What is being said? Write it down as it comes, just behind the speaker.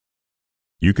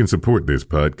You can support this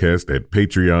podcast at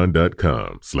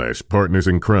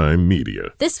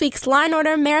patreon.com/partnersincrimemedia. This week's Law &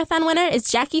 Order Marathon winner is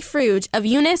Jackie Fruge of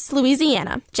Eunice,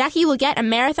 Louisiana. Jackie will get a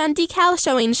marathon decal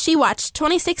showing she watched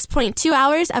 26.2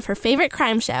 hours of her favorite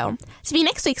crime show. To be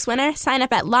next week's winner, sign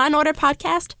up at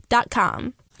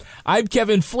lawandorderpodcast.com. I'm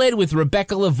Kevin Flynn with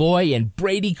Rebecca Lavoie and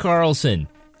Brady Carlson,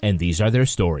 and these are their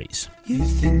stories. You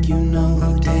think you know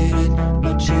who did it,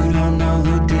 but you don't know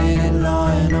who did it. Law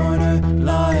and order,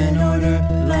 law and order,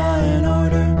 law and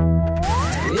order.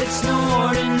 It's no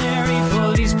ordinary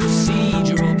police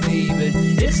procedural, baby.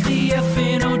 It's the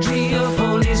FNOG of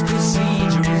police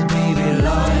procedurals, baby.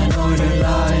 Law and order,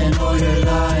 law and order,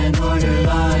 law and order,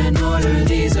 law and order.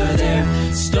 These are their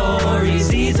stories,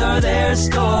 these are their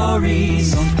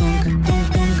stories.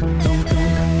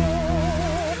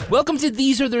 Welcome to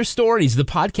These Are Their Stories, the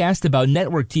podcast about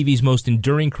network TV's most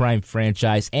enduring crime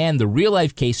franchise and the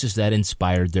real-life cases that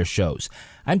inspired their shows.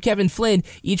 I'm Kevin Flynn.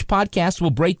 Each podcast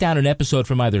will break down an episode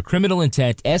from either Criminal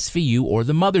Intent, SVU, or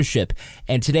The Mothership.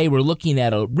 And today we're looking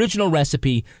at Original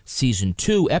Recipe, Season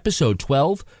 2, Episode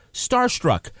 12,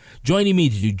 Starstruck. Joining me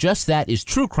to do just that is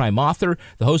true crime author,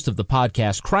 the host of the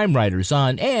podcast Crime Writers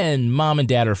On, and Mom and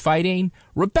Dad Are Fighting,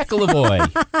 Rebecca Lavoie.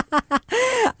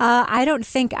 I don't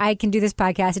think I can do this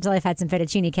podcast until I've had some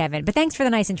fettuccine, Kevin, but thanks for the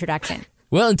nice introduction.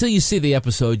 Well, until you see the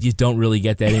episode, you don't really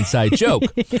get that inside joke.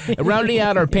 Rounding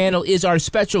out our panel is our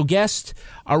special guest,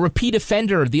 our repeat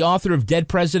offender, the author of Dead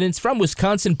Presidents from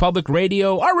Wisconsin Public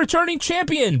Radio, our returning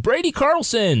champion, Brady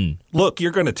Carlson. Look,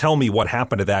 you're going to tell me what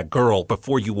happened to that girl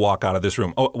before you walk out of this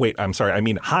room. Oh, wait, I'm sorry. I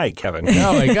mean, hi, Kevin.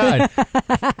 Oh, my God.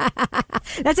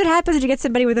 That's what happens when you get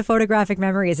somebody with a photographic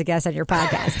memory as a guest on your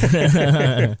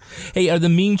podcast. Hey, are the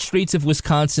mean streets of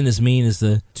Wisconsin as mean as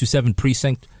the 27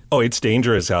 precinct? Oh, it's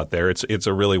dangerous out there. It's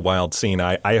a really wild scene.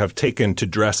 I have taken to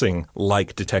dressing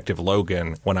like Detective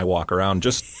Logan when I walk around.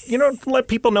 Just, let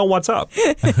people know what's up.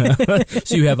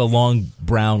 So you have a long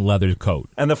brown leather coat.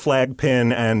 And the flag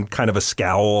pin and kind of a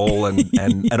scowl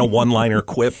and a one-liner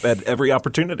quip at every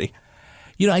opportunity.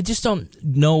 I just don't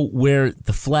know where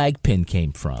the flag pin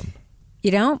came from.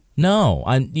 You don't? No.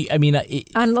 I mean, you mean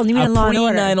on Law and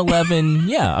Order? Pre-9/11,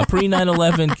 yeah, a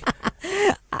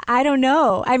pre-9/11. I don't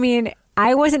know. I mean,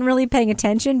 I wasn't really paying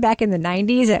attention back in the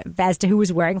 90s as to who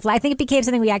was wearing flag. I think it became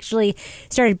something we actually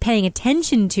started paying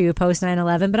attention to post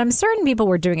 9/11, but I'm certain people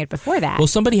were doing it before that. Well,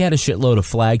 somebody had a shitload of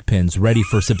flag pins ready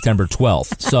for September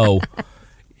 12th, so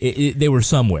they were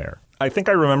somewhere. I think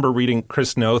I remember reading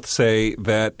Chris Noth say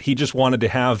that he just wanted to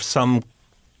have some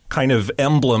kind of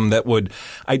emblem that would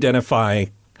identify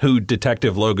who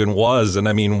Detective Logan was. And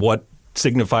I mean, what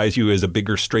signifies you as a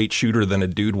bigger straight shooter than a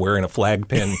dude wearing a flag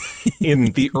pin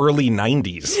in the early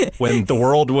 90s when the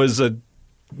world was a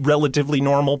relatively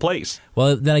normal place?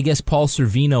 Well, then I guess Paul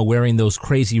Sorvino wearing those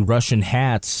crazy Russian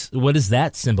hats, what does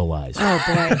that symbolize? Oh,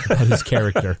 boy. About his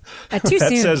character. That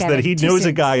says Kevin. That he knows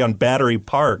a guy on Battery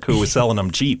Park who was selling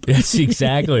them cheap. Yes,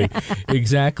 exactly.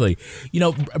 Exactly.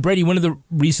 Brady, one of the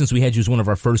reasons we had you as one of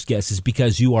our first guests is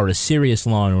because you are a serious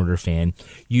Law & Order fan.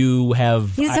 You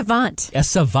have... He's a savant. A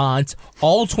savant.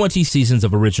 All 20 seasons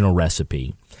of Original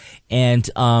Recipe. And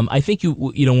I think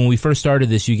when we first started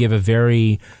this, you gave a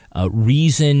very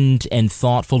reasoned and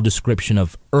thoughtful description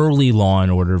of early Law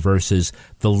and Order versus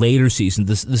the later season,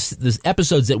 this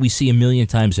episodes that we see a million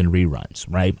times in reruns,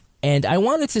 right? And I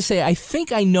wanted to say, I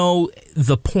think I know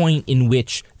the point in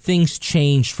which things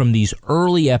changed from these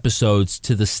early episodes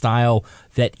to the style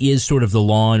that is sort of the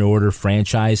Law and Order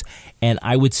franchise. And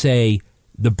I would say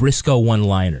the Briscoe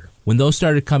one-liner. When those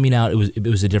started coming out, it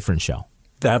was a different show.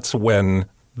 That's when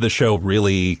the show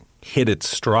really hit its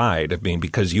stride. I mean,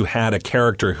 because you had a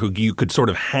character who you could sort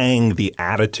of hang the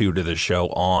attitude of the show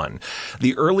on.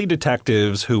 The early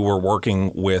detectives who were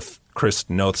working with Chris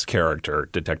Noth's character,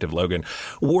 Detective Logan,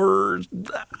 were,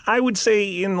 I would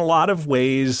say, in a lot of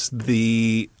ways,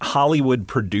 the Hollywood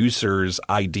producer's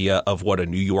idea of what a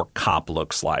New York cop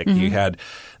looks like. Mm-hmm. You had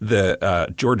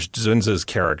the George Zunza's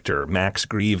character, Max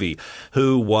Greevey,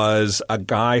 who was a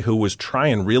guy who was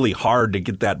trying really hard to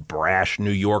get that brash New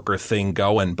Yorker thing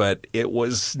going, but it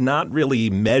was not really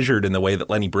measured in the way that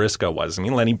Lenny Briscoe was. I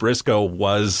mean, Lenny Briscoe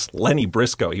was Lenny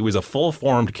Briscoe. He was a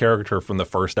full-formed character from the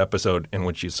first episode in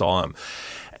which you saw him.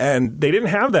 And they didn't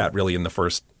have that really in the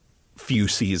first few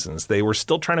seasons. They were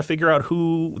still trying to figure out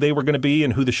who they were going to be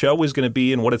and who the show was going to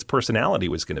be and what its personality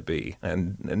was going to be.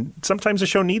 And sometimes a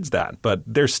show needs that. But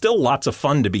there's still lots of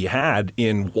fun to be had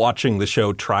in watching the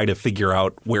show try to figure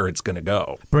out where it's going to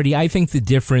go. Brady, I think the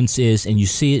difference is, and you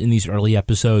see it in these early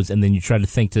episodes, and then you try to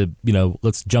think to,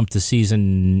 let's jump to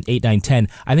season 8, 9, 10.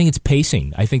 I think it's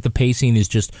pacing. I think the pacing is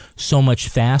just so much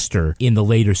faster in the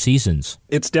later seasons.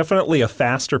 It's definitely a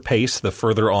faster pace the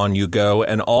further on you go.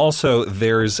 And also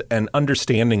there's an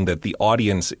understanding that the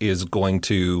audience is going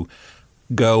to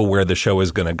go where the show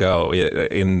is going to go.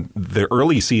 In the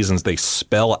early seasons, they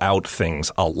spell out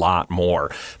things a lot more.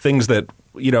 Things that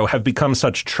have become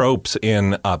such tropes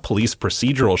in a police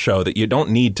procedural show that you don't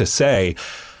need to say,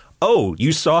 oh,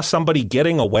 you saw somebody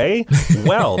getting away?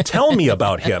 Well, tell me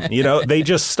about him. They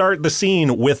just start the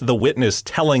scene with the witness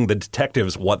telling the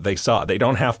detectives what they saw. They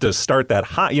don't have to start that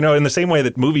high. In the same way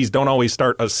that movies don't always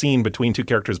start a scene between two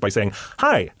characters by saying,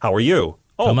 hi, how are you?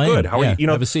 Oh, good. How are you?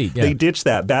 Have a seat. Yeah. They ditched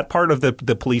that. That part of the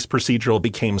police procedural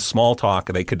became small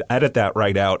talk. They could edit that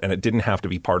right out, and it didn't have to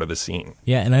be part of the scene.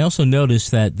 Yeah, and I also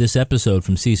noticed that this episode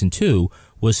from season 2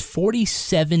 was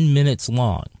 47 minutes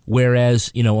long,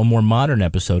 whereas, a more modern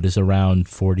episode is around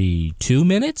 42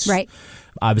 minutes. Right.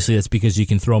 Obviously, that's because you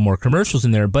can throw more commercials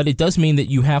in there, but it does mean that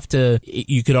you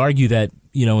could argue that,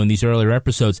 in these earlier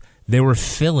episodes, they were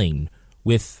filling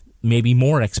with maybe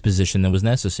more exposition than was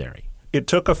necessary. It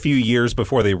took a few years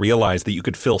before they realized that you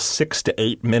could fill 6 to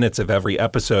 8 minutes of every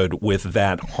episode with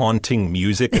that haunting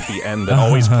music at the end that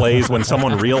always plays when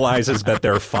someone realizes that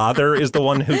their father is the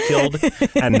one who killed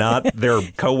and not their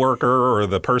coworker or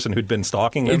the person who'd been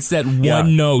stalking them. It's that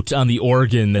one note on the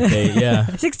organ that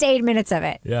they, 6 to 8 minutes of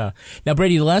it. Yeah. Now,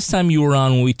 Brady, the last time you were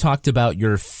on when we talked about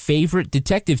your favorite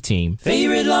detective team.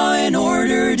 Favorite Law and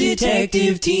Order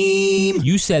detective team.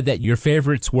 You said that your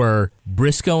favorites were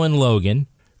Briscoe and Logan,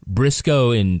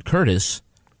 Briscoe and Curtis,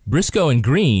 Briscoe and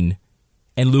Green,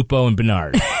 and Lupo and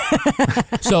Bernard.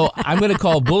 So I'm going to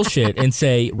call bullshit and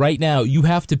say right now you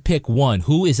have to pick one.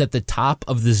 Who is at the top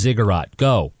of the ziggurat?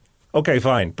 Go. Okay,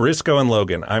 fine. Briscoe and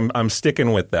Logan. I'm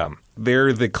sticking with them.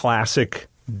 They're the classic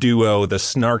duo, the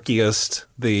snarkiest,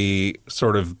 the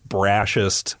sort of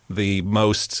brashest, the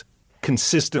most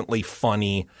consistently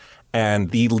funny, and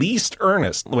the least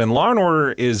earnest. When Law &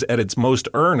 Order is at its most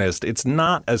earnest, it's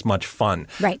not as much fun.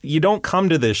 Right. You don't come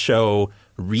to this show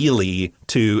really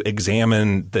to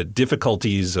examine the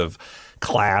difficulties of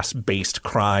class-based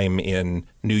crime in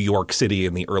New York City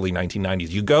in the early 1990s.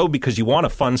 You go because you want a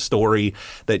fun story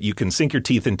that you can sink your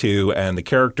teeth into, and the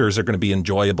characters are going to be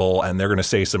enjoyable, and they're going to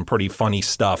say some pretty funny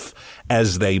stuff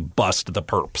as they bust the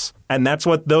perps. And that's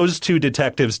what those two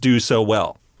detectives do so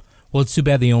well. Well, it's too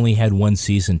bad they only had one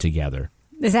season together.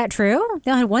 Is that true?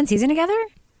 They only had one season together?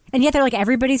 And yet they're like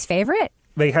everybody's favorite?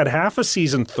 They had half of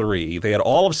season 3. They had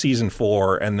all of season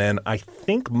 4, and then I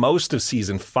think most of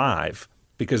season 5,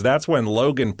 because that's when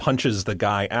Logan punches the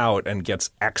guy out and gets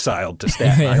exiled to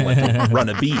Staten Island to run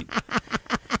a beat.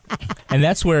 And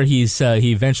that's where he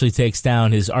eventually takes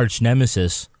down his arch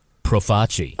nemesis,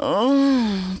 Profaci.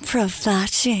 Oh,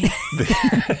 Profaci.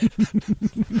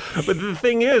 But the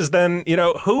thing is, then,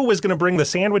 who was going to bring the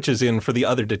sandwiches in for the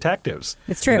other detectives?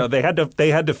 It's true. They had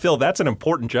to fill. That's an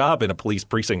important job in a police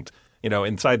precinct,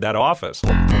 inside that office.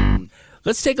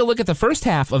 Let's take a look at the first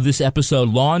half of this episode,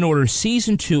 Law & Order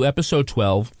Season 2, Episode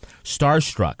 12,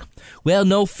 Starstruck. Well,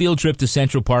 no field trip to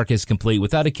Central Park is complete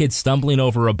without a kid stumbling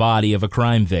over a body of a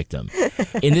crime victim.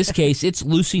 In this case, it's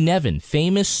Lucy Nevin,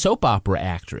 famous soap opera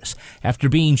actress. After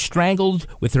being strangled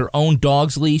with her own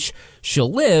dog's leash,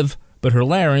 she'll live, but her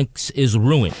larynx is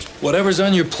ruined. Whatever's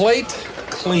on your plate,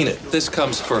 clean it. This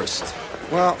comes first.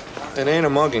 Well, it ain't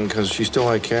a mugging because she still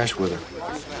had cash with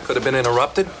her. Could have been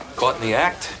interrupted, caught in the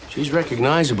act. She's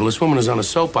recognizable. This woman is on a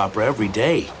soap opera every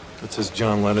day. That's his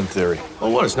John Lennon theory.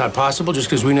 Well, what? It's not possible just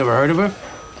because we never heard of her?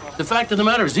 The fact of the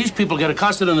matter is these people get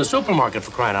accosted in the supermarket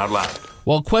for crying out loud.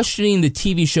 While questioning the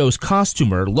TV show's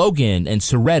costumer, Logan and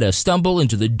Soretta stumble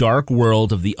into the dark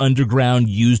world of the underground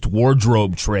used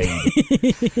wardrobe trade.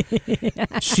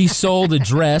 She sold a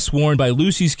dress worn by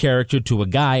Lucy's character to a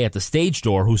guy at the stage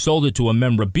door who sold it to a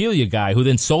memorabilia guy who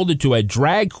then sold it to a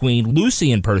drag queen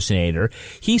Lucy impersonator.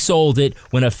 He sold it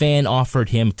when a fan offered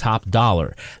him top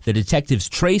dollar. The detectives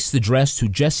traced the dress to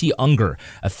Jesse Unger,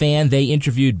 a fan they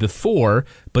interviewed before,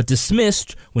 but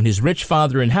dismissed when his rich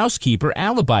father and housekeeper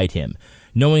alibied him.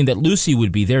 Knowing that Lucy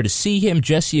would be there to see him,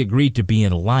 Jesse agreed to be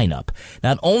in a lineup.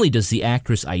 Not only does the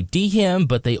actress ID him,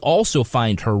 but they also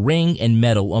find her ring and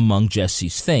medal among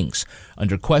Jesse's things.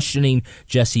 Under questioning,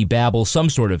 Jesse babbles some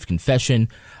sort of confession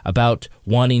about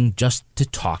wanting just to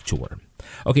talk to her.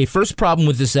 Okay, first problem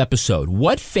with this episode.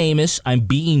 What famous I'm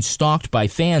being stalked by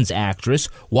fans actress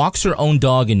walks her own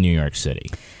dog in New York City?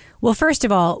 Well, first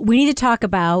of all, we need to talk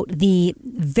about the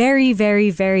very,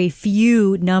 very, very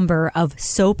few number of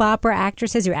soap opera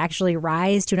actresses who actually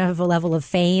rise to enough of a level of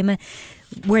fame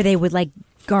where they would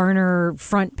garner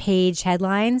front page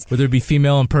headlines. Would there be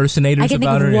female impersonators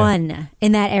about her? I can think of one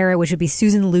in that era, which would be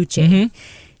Susan Lucci. Mm-hmm.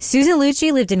 Susan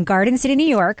Lucci lived in Garden City, New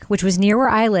York, which was near where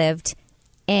I lived.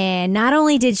 And not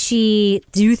only did she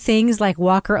do things like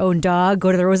walk her own dog,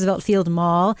 go to the Roosevelt Field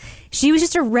Mall, she was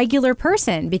just a regular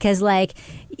person because,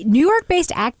 New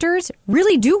York-based actors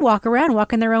really do walk around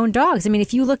walking their own dogs. I mean,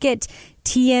 if you look at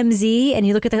TMZ and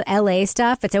you look at the LA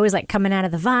stuff, it's always coming out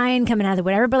of the Vine, coming out of the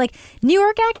whatever. But New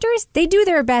York actors, they do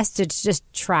their best to just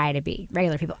try to be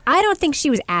regular people. I don't think she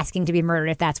was asking to be murdered,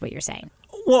 if that's what you're saying.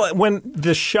 Well, when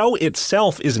the show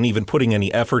itself isn't even putting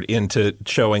any effort into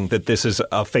showing that this is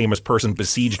a famous person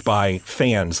besieged by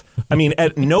fans. I mean,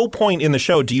 at no point in the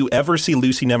show do you ever see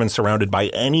Lucy Nevins surrounded by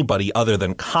anybody other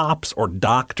than cops or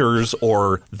doctors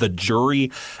or the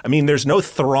jury. I mean, there's no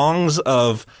throngs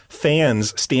of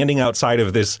fans standing outside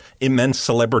of this immense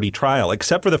celebrity trial,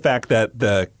 except for the fact that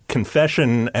the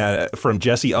confession from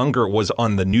Jesse Unger was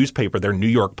on the newspaper, their New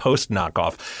York Post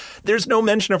knockoff. There's no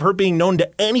mention of her being known to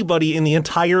anybody in the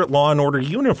entire Law & Order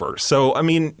universe. So, I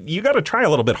mean, you got to try a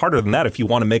little bit harder than that if you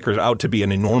want to make her out to be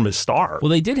an enormous star. Well,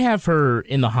 they did have her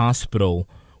in the hospital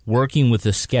working with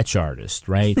a sketch artist,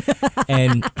 right?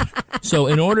 And so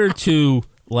in order to,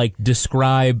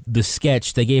 describe the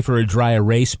sketch, they gave her a dry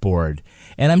erase board.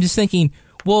 And I'm just thinking,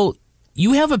 well,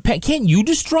 you have a pen. Can't you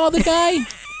just draw the guy?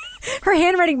 Her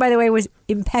handwriting, by the way, was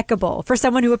impeccable for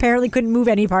someone who apparently couldn't move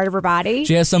any part of her body.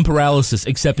 She has some paralysis,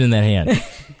 except in that hand.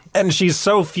 And she's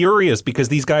so furious because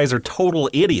these guys are total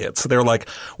idiots. They're like,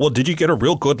 well, did you get a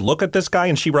real good look at this guy?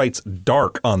 And she writes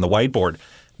dark on the whiteboard.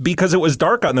 Because it was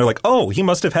dark out, and they're like, oh, he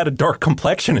must have had a dark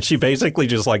complexion. And she basically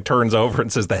just turns over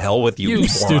and says, the hell with you. You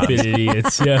stupid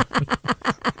idiots, yeah.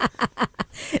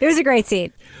 It was a great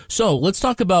scene. So let's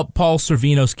talk about Paul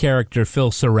Sorvino's character,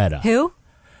 Phil Serretta. Who?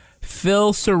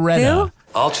 Phil Serretta. Who?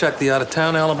 I'll check the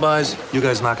out-of-town alibis. You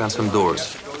guys knock on some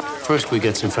doors. First we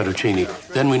get some fettuccine,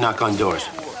 then we knock on doors.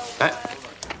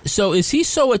 So is he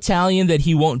so Italian that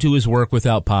he won't do his work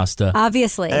without pasta?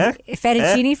 Obviously.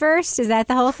 Fettuccine first? Is that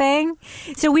the whole thing?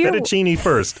 So Fettuccine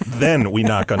first, then we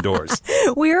knock on doors.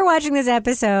 We were watching this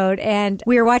episode, and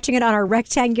we were watching it on our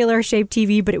rectangular-shaped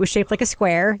TV, but it was shaped like a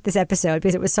square, this episode,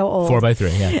 because it was so old.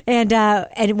 4x3, yeah.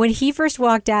 And when he first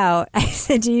walked out, I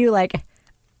said to you,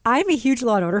 I'm a huge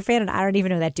Law & Order fan, and I don't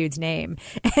even know that dude's name.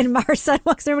 And our son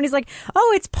walks over, and he's like,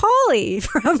 oh, it's Paulie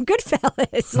from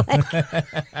Goodfellas.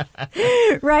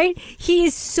 Right? He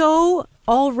is so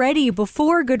already,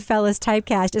 before Goodfellas,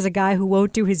 typecast as a guy who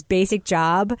won't do his basic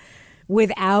job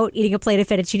without eating a plate of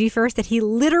fettuccine first, that he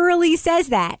literally says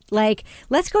that.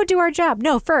 Let's go do our job.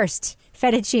 No, first,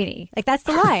 fettuccine. That's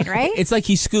the line, right? It's like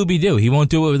he's Scooby-Doo. He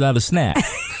won't do it without a snack.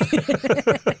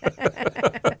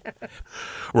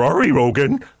 Rory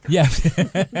Rogan. Yeah.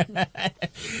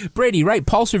 Brady, right?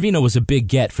 Paul Sorvino was a big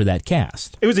get for that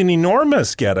cast. It was an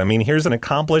enormous get. I mean, here's an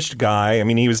accomplished guy. I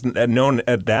mean, he was known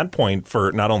at that point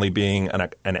for not only being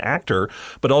an actor,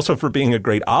 but also for being a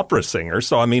great opera singer.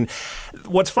 So, I mean,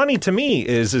 what's funny to me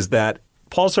is that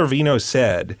Paul Sorvino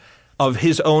said of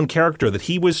his own character that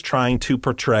he was trying to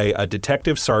portray a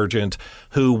detective sergeant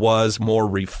who was more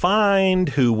refined,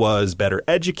 who was better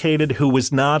educated, who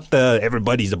was not the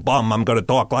everybody's a bum, I'm going to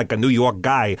talk like a New York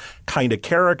guy kind of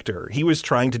character. He was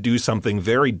trying to do something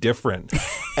very different.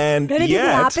 And he did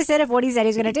the opposite of what he said he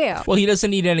was going to do. Well, he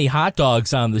doesn't eat any hot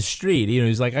dogs on the street.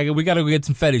 He's like, we got to go get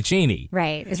some fettuccine.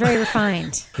 Right. It's very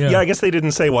refined. Yeah, I guess they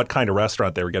didn't say what kind of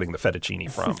restaurant they were getting the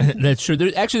fettuccine from. That's true.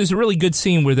 There's a really good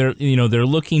scene where they're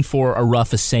looking for a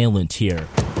rough assailant here.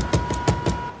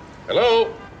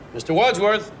 Hello? Mr.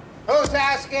 Wadsworth? Who's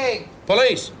asking?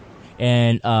 Police.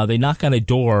 And they knock on a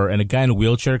door, and a guy in a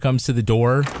wheelchair comes to the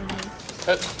door.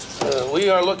 We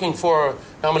are looking for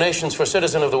nominations for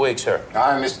Citizen of the Week, sir.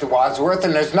 I'm Mr. Wadsworth,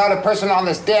 and there's not a person on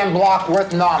this damn block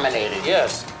worth nominating.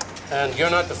 Yes. And you're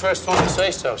not the first one to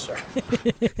say so, sir.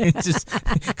 It's just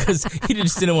because he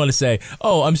just didn't want to say,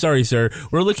 oh, I'm sorry, sir.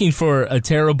 We're looking for a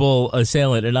terrible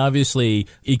assailant, and obviously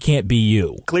it can't be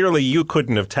you. Clearly, you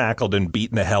couldn't have tackled and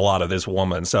beaten the hell out of this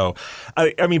woman. So,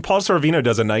 I mean, Paul Sorvino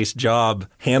does a nice job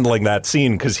handling that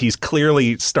scene because he's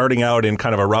clearly starting out in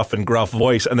kind of a rough and gruff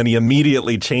voice, and then he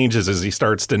immediately changes as he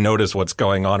starts to notice what's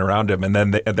going on around him. And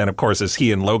then of course, as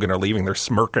he and Logan are leaving, they're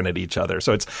smirking at each other.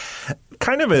 So it's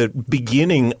kind of a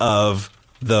beginning of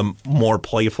the more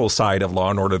playful side of Law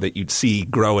and Order that you'd see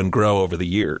grow and grow over the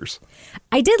years.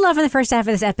 I did love in the first half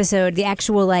of this episode the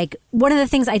actual, like, one of the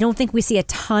things I don't think we see a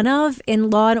ton of in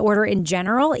Law and Order in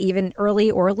general, even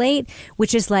early or late,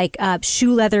 which is like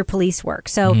shoe leather police work.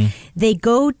 So they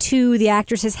go to the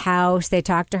actress's house, they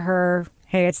talk to her.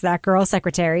 Hey, it's that girl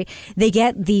secretary. They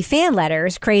get the fan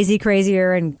letters, crazy,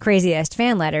 crazier, and craziest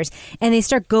fan letters, and they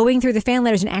start going through the fan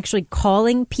letters and actually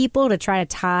calling people to try to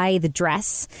tie the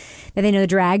dress that they know the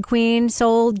drag queen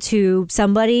sold to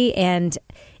somebody. And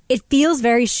it feels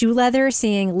very shoe leather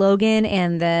seeing Logan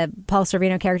and the Paul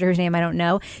Sorvino character, whose name I don't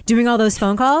know, doing all those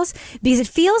phone calls, because it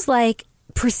feels like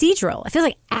procedural. It feels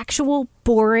like actual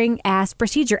boring ass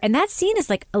procedure. And that scene is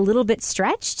like a little bit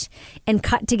stretched and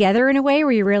cut together in a way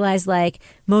where you realize like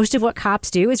most of what cops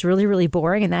do is really, really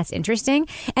boring, and that's interesting.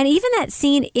 And even that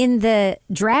scene in the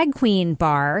drag queen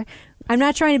bar, I'm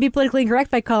not trying to be politically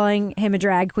incorrect by calling him a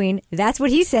drag queen. That's what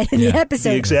he said in the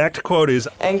episode. The exact quote is,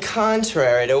 "And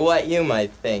contrary to what you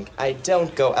might think, I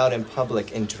don't go out in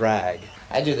public in drag.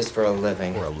 I do this for a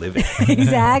living." For a living.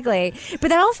 Exactly. But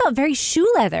that all felt very shoe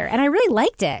leather, and I really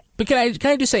liked it. But can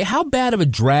I just say, how bad of a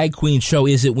drag queen show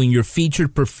is it when your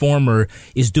featured performer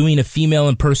is doing a female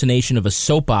impersonation of a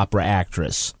soap opera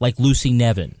actress like Lucy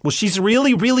Nevin? Well, she's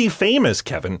really, really famous,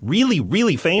 Kevin. Really,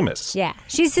 really famous. Yeah.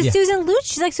 She's Susan Lucci.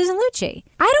 She's like Susan Lucci.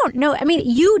 I don't know. I mean,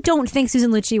 you don't think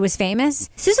Susan Lucci was famous?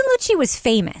 Susan Lucci was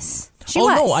famous. She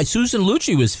was. No, Susan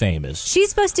Lucci was famous. She's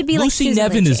supposed to be like Lucy Susan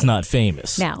Nevin Lucci. is not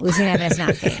famous. No, Lucy Nevin is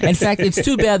not famous. In fact, it's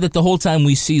too bad that the whole time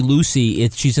we see Lucy,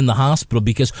 she's in the hospital,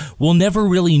 because we'll never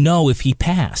really know if he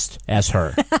passed as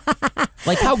her.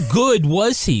 Like, how good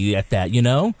was he at that, you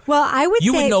know? Well, I would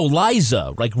You say... would know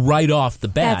Liza, like, right off the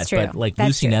bat. That's true. But, like, That's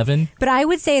Lucy true. Nevin? But I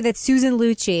would say that Susan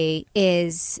Lucci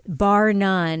is, bar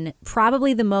none,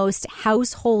 probably the most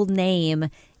household name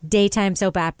daytime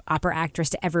soap opera actress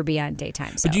to ever be on daytime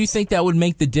soaps. But do you think that would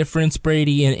make the difference,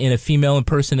 Brady, in a female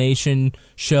impersonation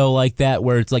show like that,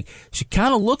 where it's like, she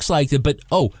kind of looks like it, but,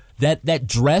 that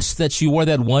dress that she wore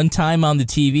that one time on the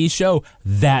TV show,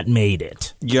 that made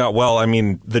it. Yeah, well, I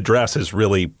mean, the dress is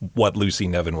really what Lucy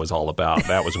Nevin was all about.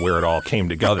 That was where it all came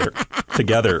together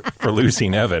for Lucy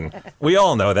Nevin. We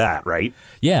all know that, right?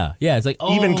 Yeah, it's like,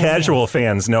 even casual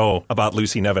fans know about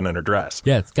Lucy Nevin and her dress.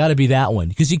 Yeah, it's got to be that one,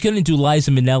 because you couldn't do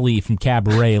Liza Minnelli from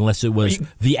Cabaret unless it was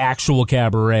the actual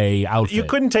Cabaret outfit. You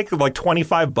couldn't take like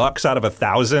 $25 out of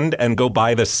 $1,000 and go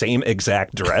buy the same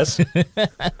exact dress.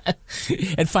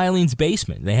 At Filene's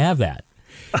Basement, they have that.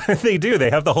 They do. They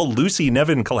have the whole Lucy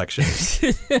Nevin collection.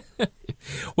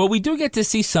 Well, we do get to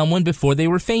see someone before they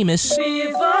were famous. Before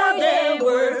they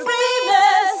were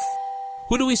famous.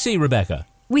 Who do we see, Rebecca?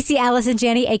 We see Allison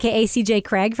Janney, a.k.a. CJ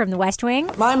Craig from The West Wing.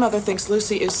 My mother thinks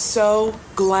Lucy is so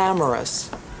glamorous.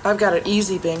 I've got it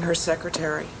easy being her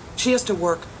secretary. She has to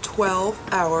work 12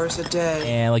 hours a day.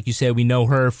 And like you said, we know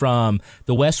her from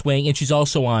The West Wing, and she's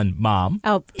also on Mom.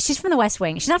 Oh, she's from The West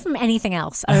Wing. She's not from anything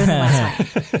else other than The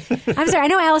West Wing. I'm sorry. I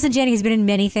know Allison Janney has been in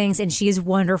many things, and she is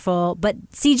wonderful.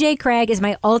 But CJ Craig is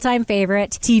my all-time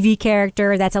favorite TV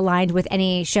character that's aligned with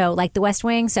any show like The West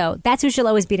Wing. So that's who she'll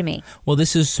always be to me. Well,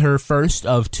 this is her first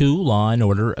of 2 Law and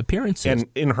Order appearances. And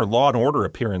in her Law and Order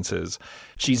appearances,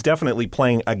 she's definitely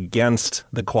playing against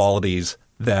the qualities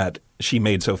that she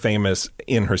made so famous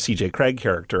in her CJ Craig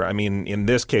character. I mean, in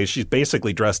this case, she's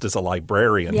basically dressed as a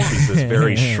librarian. Yeah. She's this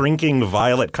very shrinking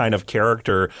Violet kind of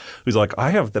character who's like, I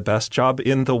have the best job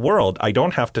in the world. I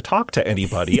don't have to talk to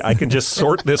anybody. I can just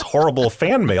sort this horrible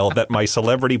fan mail that my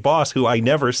celebrity boss, who I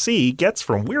never see, gets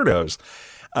from weirdos.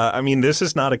 I mean, this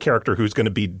is not a character who's going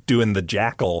to be doing the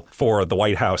jackal for the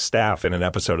White House staff in an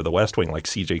episode of The West Wing like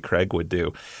CJ Craig would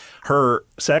do. Her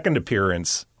second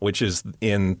appearance, which is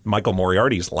in Michael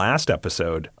Moriarty's last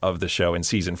episode of the show in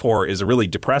season 4, is a really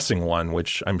depressing one,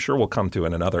 which I'm sure we'll come to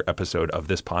in another episode of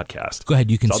this podcast. Go ahead,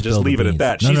 you can so I'll spill just leave the it at beans.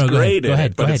 that. No, She's go great in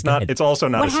ahead, it, but it's not. It's also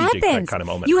not what a CJ happens? Craig kind of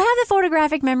moment. You have the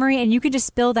photographic memory, and you can just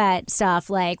spill that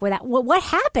stuff. Like, without, what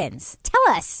happens?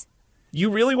 Tell us. You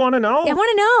really want to know? I want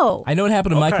to know. I know what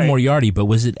happened to Michael Moriarty, but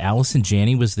was it Allison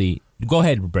Janney was the... Go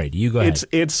ahead, Brady. You go ahead.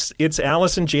 It's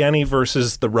Allison Janney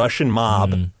versus the Russian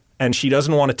mob. And she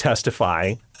doesn't want to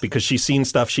testify because she's seen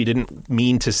stuff she didn't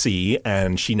mean to see.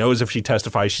 And she knows if she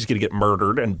testifies, she's going to get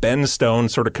murdered. And Ben Stone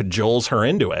sort of cajoles her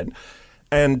into it.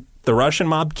 And the Russian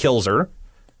mob kills her.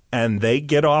 And they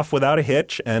get off without a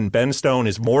hitch. And Ben Stone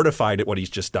is mortified at what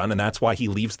he's just done. And that's why he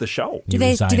leaves the show. Do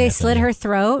they slit her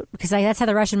throat? Because that's how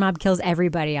the Russian mob kills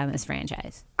everybody on this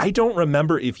franchise. I don't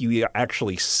remember if you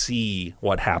actually see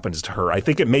what happens to her. I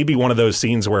think it may be one of those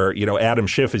scenes where, you know, Adam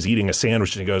Schiff is eating a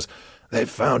sandwich and he goes, "They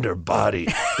found her body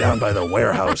down by the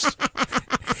warehouse."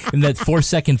 And that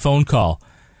 4-second phone call.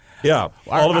 Yeah.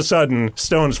 All of a sudden,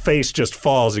 Stone's face just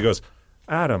falls. He goes,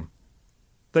 Adam,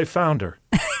 they found her.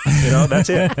 That's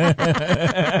it.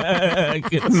 and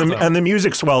the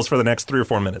music swells for the next 3 or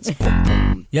 4 minutes.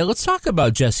 Yeah, let's talk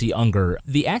about Jesse Unger.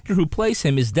 The actor who plays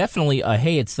him is definitely a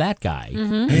hey, it's that guy.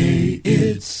 Mm-hmm. Hey,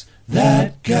 it's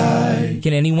that guy.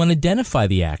 Can anyone identify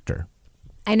the actor?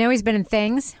 I know he's been in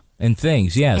Things. In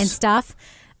Things, yes. And stuff.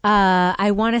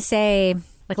 I want to say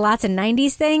like lots of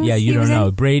 90s things. Yeah, you don't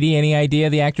know. Brady, any idea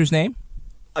the actor's name?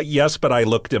 Yes, but I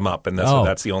looked him up, and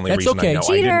that's the only reason okay. I know.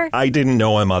 Cheater. I didn't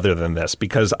know him other than this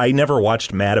because I never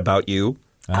watched Mad About You.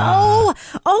 Oh,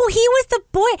 he was the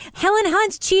boy. Helen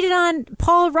Hunt cheated on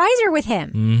Paul Reiser with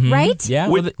him, right?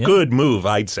 Yeah. Good move,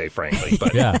 I'd say, frankly.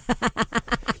 But yeah.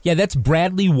 Yeah, that's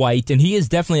Bradley White, and he is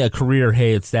definitely a career,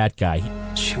 hey, it's that guy.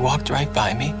 She walked right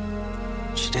by me.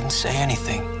 She didn't say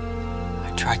anything.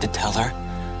 I tried to tell her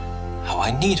how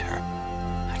I need her.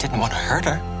 I didn't want to hurt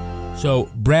her.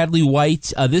 So Bradley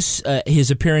White,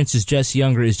 his appearance as Jesse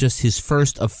Unger is just his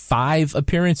first of 5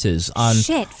 appearances on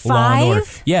Law and Order.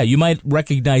 Yeah, you might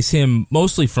recognize him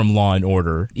mostly from Law and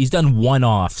Order. He's done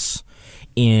one-offs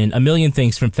in a million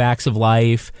things, from Facts of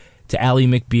Life to Ally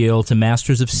McBeal to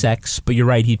Masters of Sex. But you're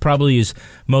right, he probably is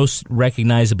most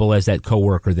recognizable as that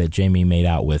coworker that Jamie made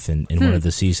out with in one of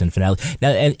the season finales. Now,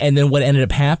 and then what ended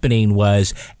up happening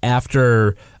was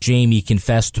after Jamie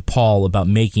confessed to Paul about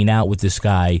making out with this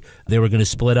guy, they were going to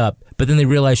split up. But then they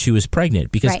realized she was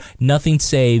pregnant because nothing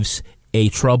saves a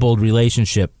troubled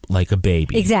relationship like a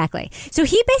baby. Exactly. So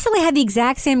he basically had the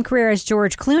exact same career as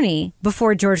George Clooney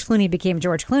before George Clooney became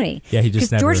George Clooney. Yeah, he just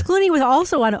never... George Clooney was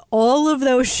also on all of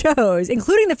those shows,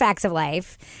 including The Facts of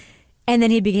Life, and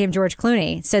then he became George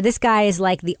Clooney. So this guy is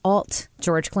like the alt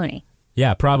George Clooney.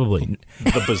 Yeah, probably.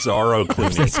 The Bizarro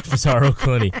Clooney. That's Bizarro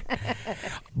Clooney.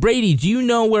 Brady, do you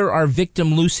know where our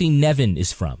victim Lucy Nevin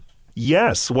is from?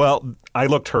 Yes. Well, I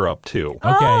looked her up, too.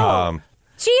 Okay.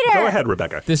 Cheater! Go ahead,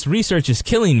 Rebecca. This research is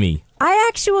killing me. I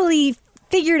actually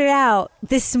figured it out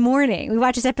this morning. We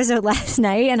watched this episode last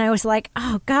night, and I was like,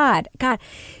 oh, God.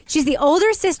 She's the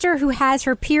older sister who has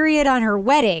her period on her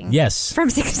wedding. Yes. From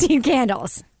 16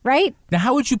 Candles, right? Now,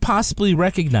 how would you possibly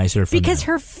recognize her from Because that?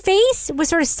 her face was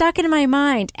sort of stuck in my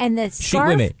mind, and the scarf...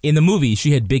 Wait a minute. In the movie,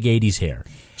 she had big 80s hair.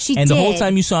 She and did. The whole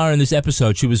time you saw her in this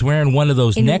episode, she was wearing one of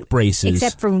those neck braces.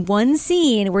 Except for one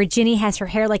scene where Ginny has her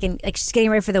hair like she's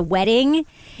getting ready for the wedding.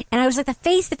 And I was like, the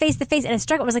face. And it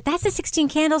struck me. I was like, that's the 16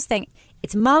 Candles thing.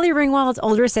 It's Molly Ringwald's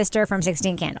older sister from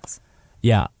 16 Candles.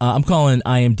 Yeah, I'm calling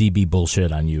IMDb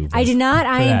bullshit on you. I did not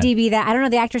IMDb that. I don't know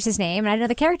the actress's name, and I don't know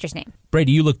the character's name.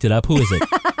 Brady, you looked it up. Who is it?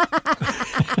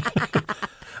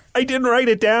 I didn't write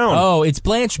it down. Oh, it's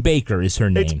Blanche Baker is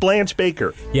her name. It's Blanche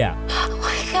Baker. Yeah. Oh,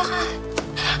 my God.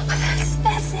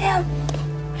 That's him.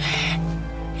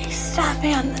 He stopped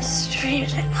me on the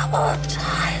street a couple of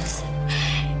times.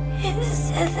 He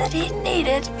said that he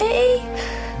needed me.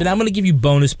 But I'm going to give you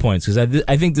bonus points because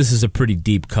I think this is a pretty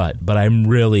deep cut, but I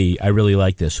really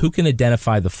like this. Who can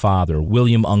identify the father,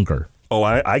 William Unger? Oh,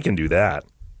 I can do that.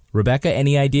 Rebecca,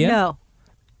 any idea? No.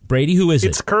 Brady, who is it?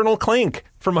 It's Colonel Klink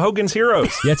from Hogan's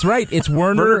Heroes. That's right. It's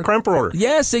Werner Kremperer.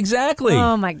 Yes, exactly.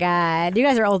 Oh, my God. You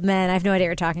guys are old men. I have no idea what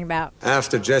you're talking about.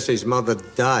 After Jesse's mother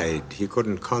died, he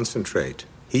couldn't concentrate.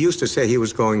 He used to say he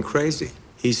was going crazy.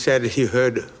 He said he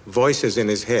heard voices in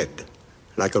his head,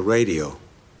 like a radio.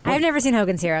 I've never seen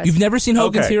Hogan's Heroes. You've never seen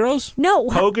Hogan's Heroes? No.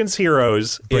 Hogan's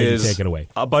Heroes Brady, is take it away.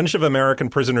 A bunch of American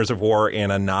prisoners of war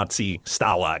in a Nazi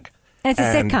stalag. And it's a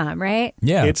sitcom, right?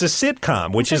 Yeah. It's a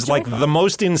sitcom, which is like the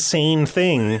most insane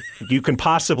thing you can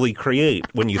possibly create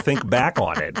when you think back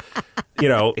on it. You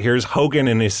know, here's Hogan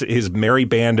and his merry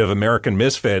band of American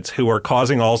misfits who are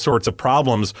causing all sorts of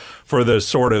problems for the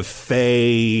sort of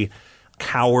fey,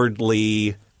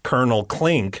 cowardly Colonel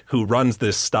Klink, who runs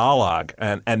this stalag,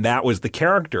 and that was the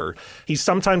character. He's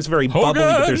sometimes very bubbly,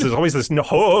 but there's always this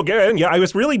Hogan. Yeah, I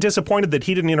was really disappointed that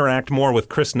he didn't interact more with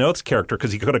Chris Noth's character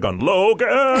because he could have gone, Logan!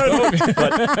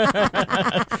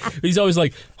 But he's always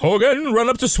like, Hogan, run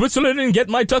up to Switzerland and get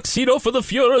my tuxedo for the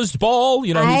Führer's ball.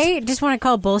 You know, I just want to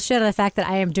call bullshit on the fact that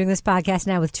I am doing this podcast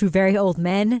now with two very old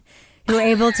men who are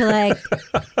able to, like,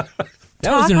 that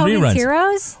was in Hogan's reruns.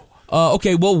 Heroes?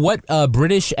 Okay, well, what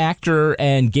British actor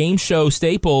and game show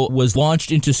staple was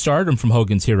launched into stardom from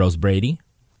Hogan's Heroes, Brady?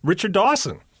 Richard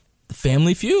Dawson. The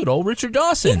Family Feud, old Richard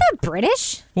Dawson. He's not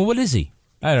British. Well, what is he?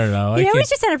 I don't know. He always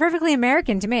just sounded perfectly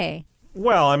American to me.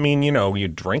 Well, I mean, you know, you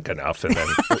drink enough and then...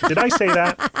 Did I say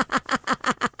that?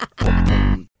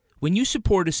 When you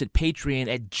support us at Patreon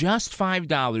at just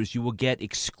 $5, you will get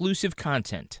exclusive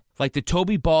content, like the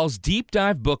Toby Balls Deep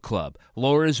Dive Book Club,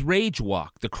 Laura's Rage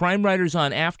Walk, the Crime Writers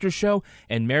on After Show,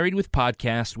 and Married with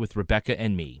Podcast with Rebecca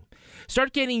and me.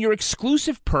 Start getting your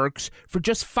exclusive perks for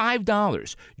just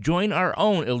 $5. Join our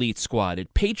own elite squad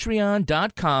at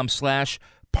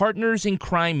patreon.com/Partners in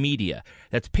Crime Media.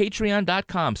 That's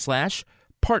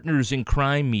patreon.com/Partners in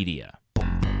Crime Media.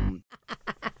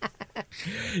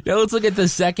 Now let's look at the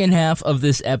second half of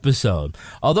this episode.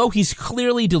 Although he's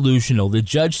clearly delusional, the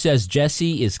judge says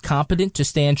Jesse is competent to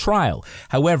stand trial.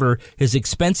 However, his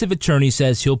expensive attorney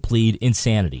says he'll plead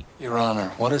insanity. Your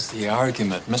Honor, what is the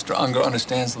argument? Mr. Unger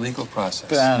understands the legal process.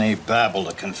 Ben, he babbled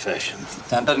a confession.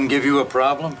 That doesn't give you a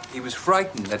problem? He was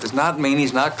frightened. That does not mean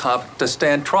he's not competent to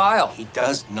stand trial. He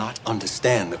does not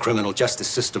understand the criminal justice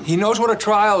system. He knows what a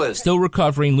trial is. Still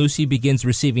recovering, Lucy begins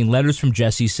receiving letters from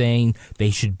Jesse saying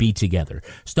they should be together.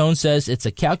 Stone says it's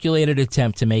a calculated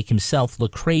attempt to make himself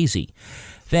look crazy.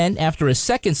 Then, after a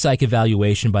second psych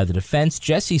evaluation by the defense,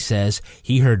 Jesse says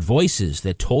he heard voices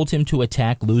that told him to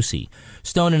attack Lucy.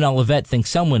 Stone and Olivet think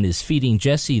someone is feeding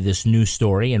Jesse this new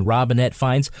story, and Robinette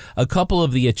finds a couple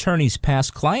of the attorney's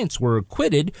past clients were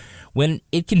acquitted when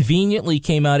it conveniently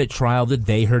came out at trial that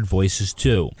they heard voices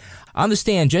too. On the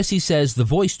stand, Jesse says the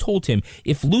voice told him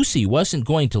if Lucy wasn't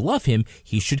going to love him,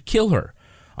 he should kill her.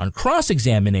 On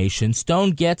cross-examination,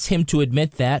 Stone gets him to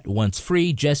admit that, once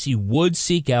free, Jesse would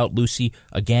seek out Lucy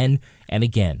again and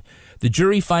again. The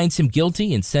jury finds him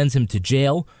guilty and sends him to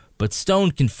jail, but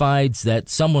Stone confides that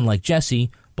someone like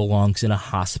Jesse belongs in a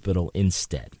hospital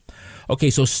instead. Okay,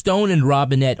 so Stone and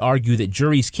Robinette argue that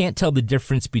juries can't tell the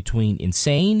difference between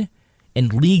insane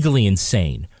and legally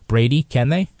insane. Brady, can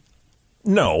they?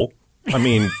 No. I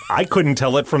mean, I couldn't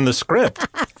tell it from the script.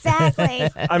 Exactly.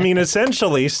 I mean,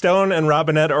 essentially, Stone and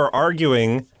Robinette are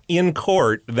arguing in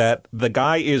court that the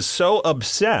guy is so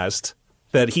obsessed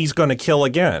that he's going to kill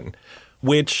again,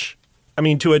 which, I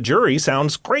mean, to a jury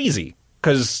sounds crazy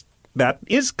because that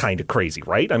is kind of crazy,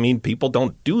 right? I mean, people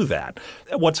don't do that.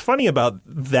 What's funny about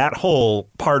that whole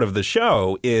part of the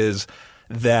show is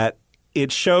that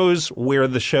it shows where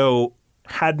the show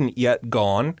hadn't yet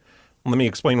gone. Let me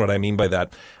explain what I mean by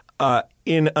that.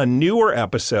 In a newer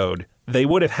episode, they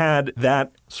would have had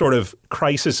that sort of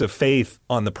crisis of faith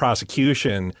on the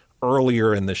prosecution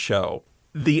earlier in the show.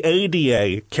 The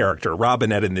ADA character,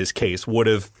 Robinette in this case, would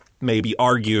have maybe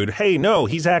argued, hey, no,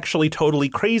 he's actually totally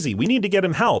crazy. We need to get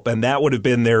him help. And that would have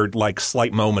been their like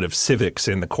slight moment of civics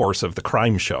in the course of the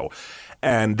crime show.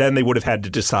 And then they would have had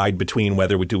to decide between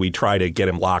whether do we try to get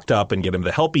him locked up and get him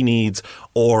the help he needs,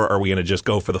 or are we going to just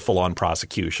go for the full-on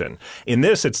prosecution? In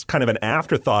this, it's kind of an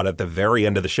afterthought at the very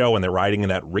end of the show when they're riding in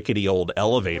that rickety old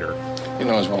elevator. You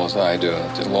know as well as I do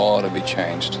that the law ought to be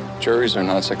changed. Juries are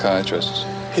not psychiatrists.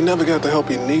 He never got the help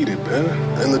he needed, Ben.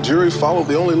 And the jury followed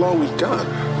the only law we've got.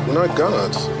 We're not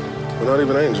gods. We're not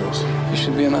even angels. He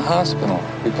should be in a hospital.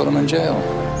 We put him in jail.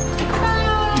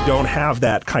 You don't have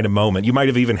that kind of moment. You might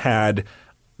have even had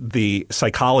the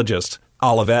psychologist,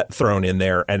 Olivet, thrown in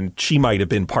there, and she might have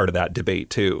been part of that debate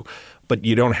too. But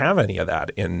you don't have any of that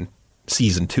in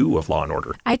season 2 of Law &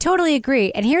 Order. I totally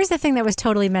agree. And here's the thing that was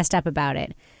totally messed up about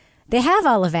it. They have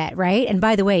Olivet, right? And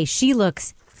by the way, she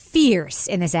looks fierce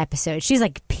in this episode. She's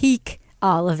like peak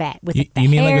Olivet. With You the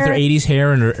mean hair. like with her 80s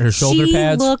hair and her shoulder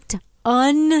pads? She looked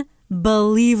unbelievable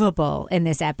in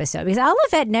this episode because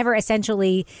Olivet never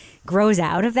essentially grows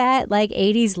out of that like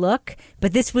 80s look,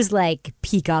 but this was like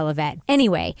peak Olivet.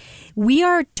 Anyway, we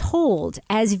are told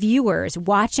as viewers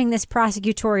watching this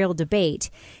prosecutorial debate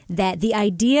that the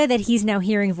idea that he's now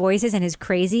hearing voices and is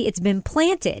crazy, it's been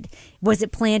planted. Was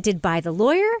it planted by the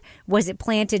lawyer? Was it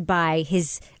planted by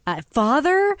his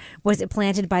father? Was it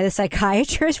planted by the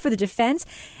psychiatrist for the defense?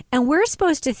 And we're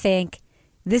supposed to think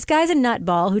this guy's a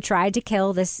nutball who tried to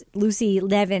kill this Lucy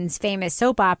Levins, famous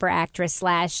soap opera actress /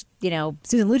 Susan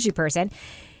Lucci person.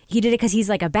 He did it because he's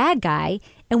like a bad guy.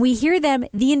 And we hear them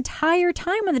the entire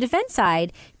time on the defense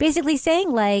side basically saying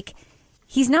like,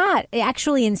 he's not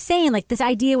actually insane. Like this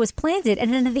idea was planted.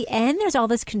 And then at the end, there's all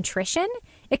this contrition.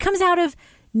 It comes out of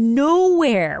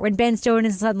nowhere when Ben Stone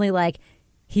is suddenly like,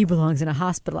 he belongs in a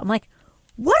hospital. I'm like,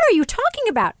 what are you talking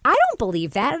about? I don't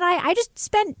believe that. And I just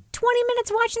spent 20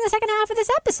 minutes watching the second half of this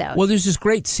episode. Well, there's this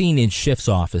great scene in Schiff's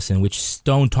office in which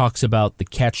Stone talks about the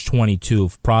catch-22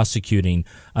 of prosecuting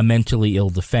a mentally ill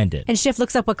defendant. And Schiff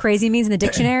looks up what crazy means in the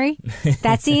dictionary.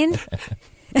 That scene?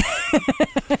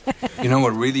 You know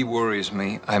what really worries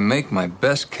me? I make my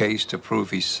best case to prove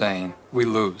he's sane. We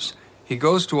lose. He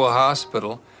goes to a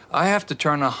hospital. I have to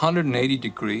turn 180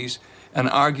 degrees and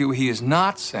argue he is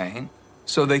not sane,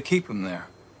 so they keep him there.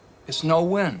 It's no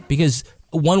win. Because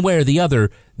one way or the other,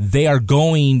 they are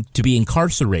going to be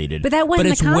incarcerated. But that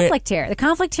wasn't the conflict here. The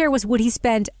conflict here was, would he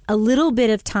spend a little bit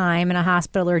of time in a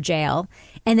hospital or jail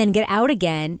and then get out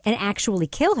again and actually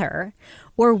kill her?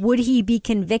 Or would he be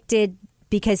convicted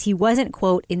because he wasn't,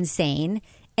 quote, insane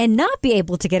and not be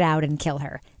able to get out and kill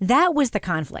her. That was the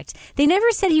conflict. They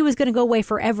never said he was going to go away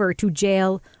forever to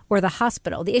jail or the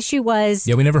hospital. The issue was...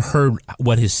 Yeah, we never heard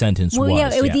what his sentence was.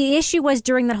 The issue was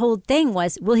during that whole thing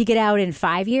was, will he get out in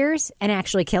 5 years and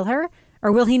actually kill her?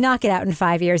 Or will he not get out in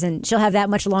 5 years and she'll have that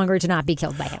much longer to not be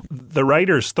killed by him? The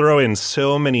writers throw in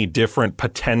so many different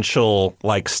potential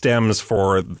stems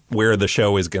for where the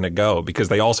show is going to go, because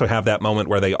they also have that moment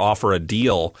where they offer a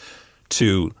deal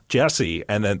to Jesse,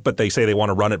 but they say they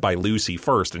want to run it by Lucy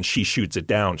first, and she shoots it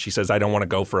down. She says, I don't want to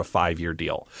go for a 5-year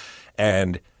deal.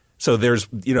 And so there's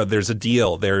a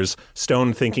deal. There's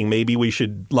Stone thinking maybe we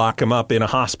should lock him up in a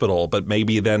hospital, but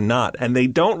maybe then not. And they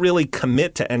don't really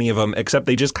commit to any of them, except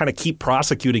they just kind of keep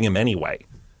prosecuting him anyway.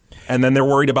 And then they're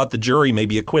worried about the jury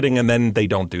maybe acquitting, and then they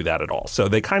don't do that at all. So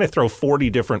they kind of throw 40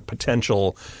 different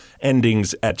potential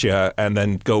endings at you and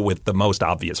then go with the most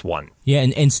obvious one. Yeah,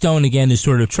 and Stone, again, is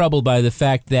sort of troubled by the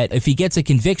fact that if he gets a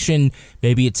conviction,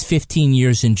 maybe it's 15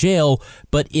 years in jail,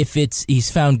 but if he's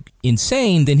found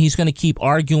insane, then he's going to keep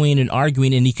arguing,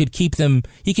 and he could keep him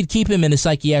in a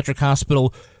psychiatric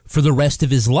hospital for the rest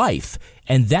of his life.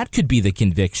 And that could be the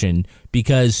conviction,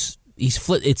 because he's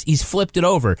flipped it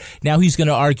over. Now he's going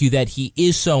to argue that he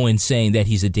is so insane that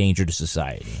he's a danger to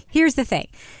society. Here's the thing.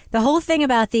 The whole thing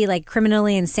about the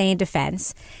criminally insane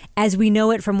defense, as we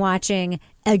know it from watching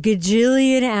a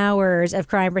gajillion hours of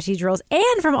crime procedurals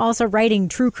and from also writing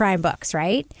true crime books,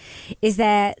 right,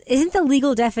 isn't the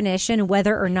legal definition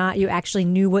whether or not you actually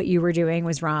knew what you were doing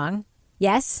was wrong?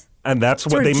 Yes? And that's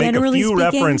what they make a few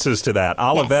references to that.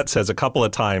 Olivet says a couple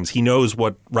of times he knows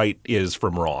what right is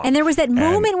from wrong. And there was that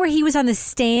moment where he was on the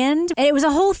stand, and it was a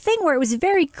whole thing where it was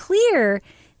very clear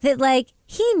that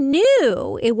he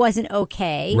knew it wasn't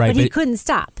okay, right, but he couldn't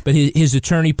stop. But his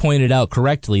attorney pointed out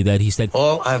correctly that he said,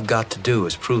 all I've got to do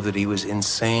is prove that he was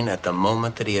insane at the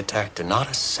moment that he attacked her,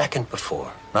 not a second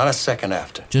before, not a second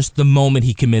after. Just the moment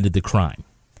he committed the crime.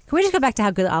 Can we just go back to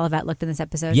how good Olivet looked in this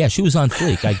episode? Yeah, she was on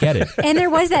fleek. I get it. And there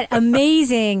was that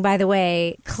amazing, by the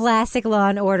way, classic Law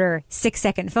and Order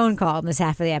 6-second phone call in this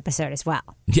half of the episode as well.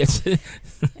 Yes.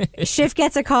 Schiff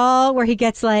gets a call where he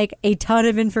gets a ton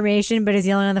of information, but is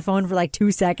yelling on the phone for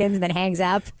 2 seconds and then hangs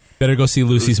up. Better go see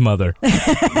Lucy's mother.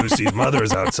 Lucy's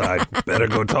mother's outside. Better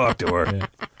go talk to her.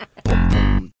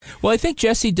 Yeah. Well, I think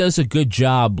Jesse does a good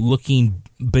job looking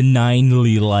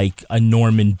benignly like a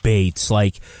Norman Bates,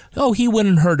 he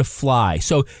wouldn't hurt a fly.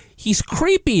 So he's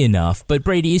creepy enough, but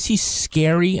Brady, is he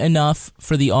scary enough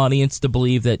for the audience to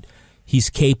believe that he's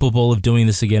capable of doing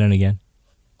this again and again?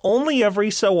 Only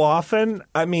every so often.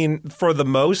 I mean, for the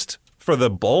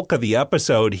bulk of the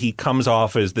episode, he comes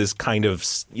off as this kind of,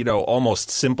 almost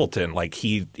simpleton.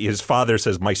 His father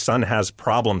says, my son has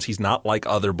problems. He's not like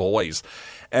other boys.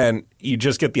 And you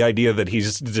just get the idea that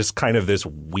he's just kind of this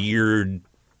weird,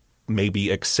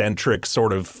 maybe eccentric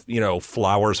sort of,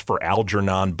 flowers for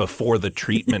Algernon before the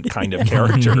treatment kind of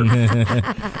character.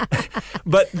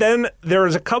 But then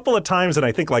there's a couple of times, and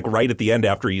I think right at the end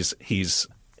after he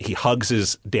hugs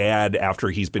his dad after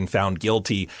he's been found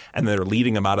guilty and they're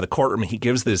leading him out of the courtroom, he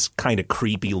gives this kind of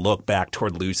creepy look back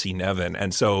toward Lucy Nevin.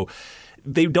 And so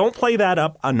they don't play that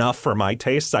up enough for my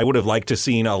tastes. I would have liked to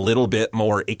seen a little bit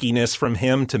more ickiness from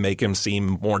him to make him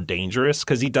seem more dangerous,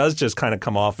 because he does just kind of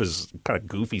come off as kind of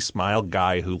goofy smile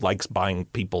guy who likes buying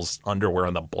people's underwear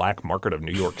on the black market of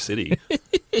New York City.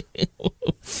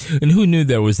 And who knew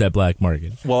there was that black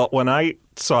market? Well, when I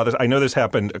saw this, I know this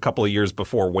happened a couple of years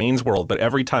before Wayne's World, but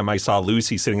every time I saw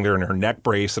Lucy sitting there in her neck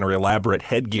brace and her elaborate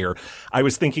headgear, I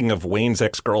was thinking of Wayne's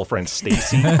ex-girlfriend,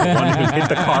 Stacy, the one who hit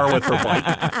the car with her bike.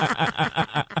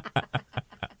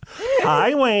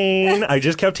 Hi, Wayne. I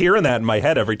just kept hearing that in my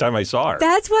head every time I saw her.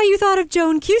 That's why you thought of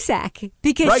Joan Cusack.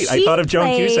 Because I thought of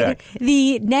Joan Cusack,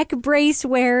 the neck brace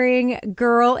wearing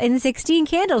girl in 16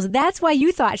 Candles. That's why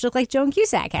you thought she looked like Joan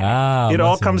Cusack. It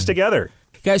all comes together.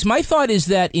 Guys, my thought is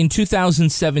that in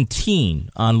 2017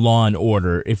 on Law &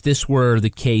 Order, if this were the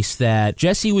case, that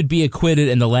Jesse would be acquitted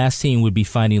and the last scene would be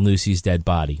finding Lucy's dead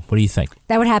body. What do you think?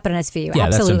 That would happen on SVU. Yeah,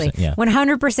 absolutely. That's what I'm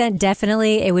saying, 100%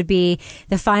 definitely. It would be,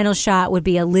 the final shot would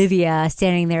be Olivia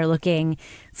standing there looking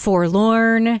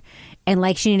forlorn and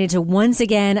like she needed to once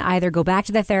again either go back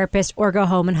to the therapist or go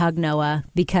home and hug Noah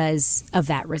because of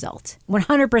that result.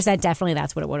 100% definitely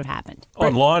that's what it would have happened.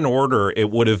 On Law & Order, it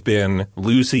would have been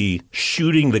Lucy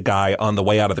shooting the guy on the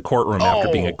way out of the courtroom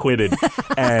after being acquitted.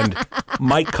 And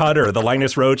Mike Cutter, the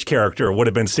Linus Roach character, would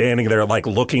have been standing there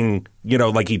looking,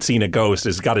 like he'd seen a ghost.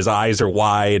 He's got his eyes are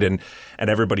wide and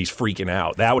everybody's freaking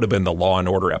out. That would have been the Law &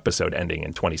 Order episode ending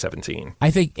in 2017.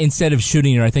 I think instead of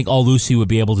shooting her, I think all Lucy would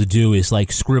be able to do is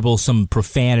scribble some some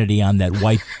profanity on that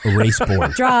white erase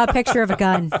board. Draw a picture of a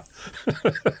gun.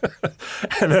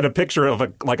 And then a picture of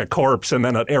a corpse and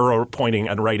then an arrow pointing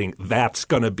and writing, "That's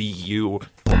going to be you."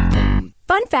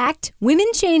 Fun fact, women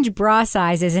change bra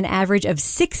sizes an average of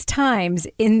 6 times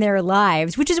in their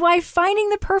lives, which is why finding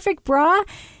the perfect bra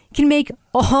can make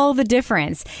all the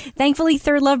difference. Thankfully,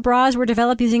 Third Love bras were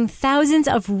developed using thousands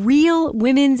of real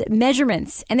women's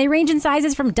measurements, and they range in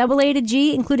sizes from AA to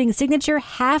G, including signature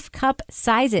half-cup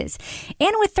sizes.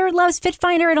 And with Third Love's Fit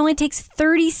Finder, it only takes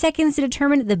 30 seconds to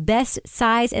determine the best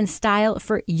size and style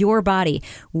for your body.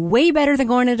 Way better than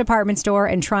going to a department store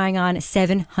and trying on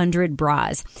 700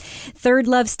 bras. Third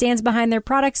Love stands behind their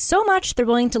products so much, they're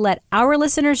willing to let our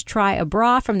listeners try a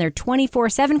bra from their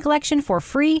 24/7 collection for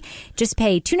free. Just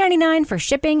pay $2.99 for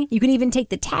shipping. You can even take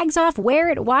the tags off, wear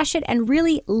it, wash it, and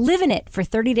really live in it for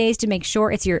 30 days to make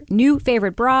sure it's your new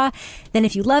favorite bra. Then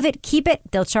if you love it, keep it.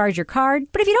 They'll charge your card.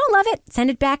 But if you don't love it, send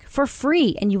it back for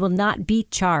free and you will not be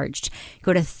charged.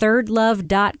 Go to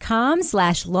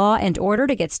thirdlove.com/law and order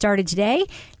to get started today.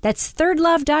 That's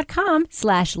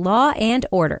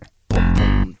thirdlove.com/law-and-order.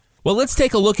 Well, let's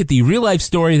take a look at the real-life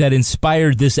story that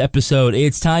inspired this episode.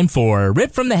 It's time for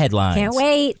Rip from the Headlines. Can't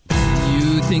wait.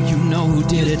 You think you know who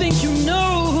did it. You think you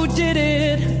know who did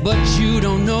it. But you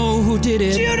don't know who did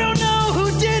it. You don't know who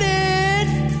did it.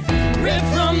 Rip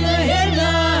from the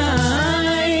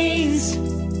headlines.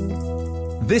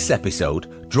 This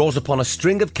episode draws upon a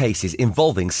string of cases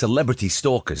involving celebrity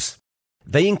stalkers.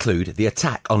 They include the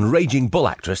attack on Raging Bull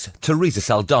actress Teresa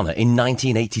Saldana in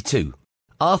 1982.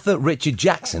 Arthur Richard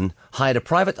Jackson hired a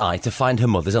private eye to find her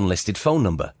mother's unlisted phone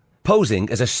number. Posing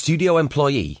as a studio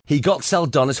employee, he got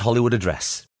Saldana's Hollywood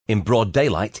address. In broad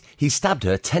daylight, he stabbed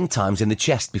her 10 times in the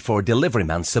chest before a delivery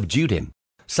man subdued him.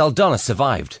 Saldana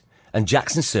survived, and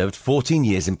Jackson served 14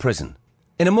 years in prison.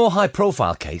 In a more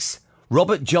high-profile case,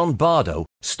 Robert John Bardo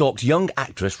stalked young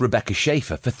actress Rebecca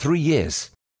Schaeffer for 3 years.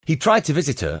 He tried to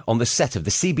visit her on the set of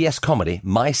the CBS comedy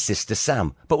My Sister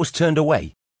Sam, but was turned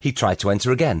away. He tried to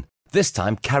enter again, this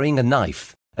time carrying a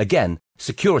knife. Again,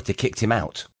 security kicked him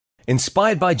out.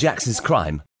 Inspired by Jackson's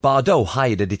crime, Bardo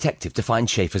hired a detective to find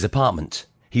Schaeffer's apartment.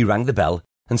 He rang the bell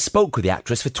and spoke with the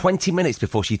actress for 20 minutes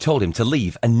before she told him to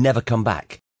leave and never come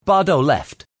back. Bardo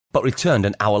left, but returned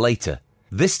an hour later.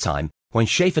 This time, when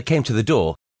Schaeffer came to the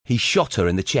door, he shot her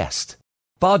in the chest.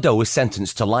 Bardo was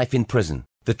sentenced to life in prison.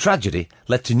 The tragedy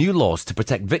led to new laws to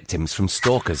protect victims from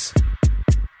stalkers.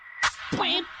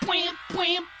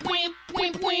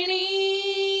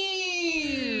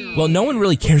 Well, no one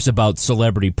really cares about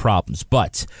celebrity problems,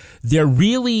 but there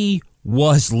really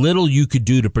was little you could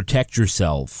do to protect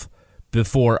yourself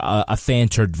before a fan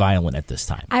turned violent at this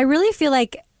time. I really feel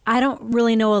like I don't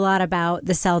really know a lot about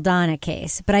the Saldana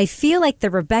case, but I feel like the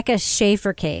Rebecca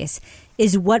Schaeffer case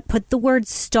is what put the word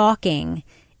stalking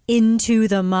into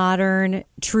the modern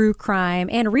true crime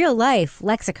and real life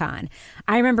lexicon.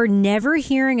 I remember never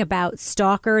hearing about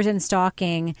stalkers and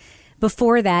stalking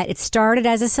before that. It started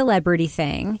as a celebrity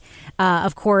thing.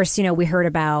 Of course, we heard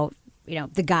about,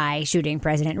 the guy shooting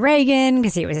President Reagan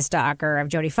because he was a stalker of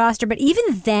Jodie Foster. But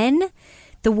even then,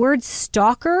 the word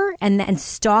stalker and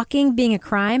stalking being a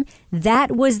crime,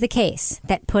 that was the case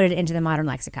that put it into the modern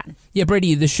lexicon. Yeah,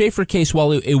 Brady, the Schaeffer case,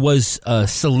 while it was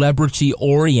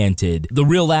celebrity-oriented, the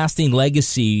real lasting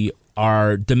legacy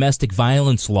are domestic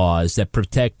violence laws that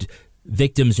protect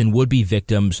victims and would-be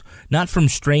victims, not from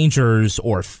strangers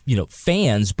or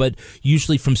fans, but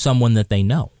usually from someone that they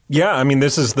know. Yeah, I mean,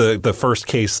 this is the first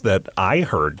case that I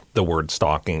heard the word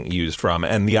stalking used from.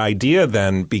 And the idea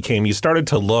then became you started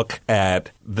to look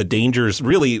at the dangers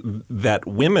really that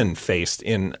women faced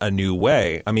in a new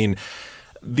way. I mean,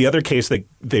 the other case that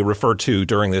they refer to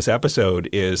during this episode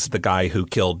is the guy who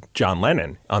killed John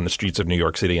Lennon on the streets of New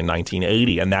York City in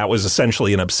 1980. And that was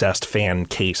essentially an obsessed fan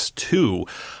case, too.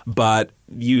 But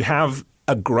you have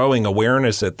a growing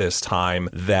awareness at this time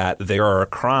that there are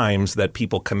crimes that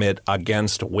people commit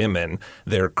against women.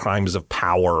 They're crimes of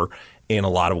power in a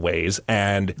lot of ways,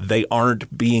 and they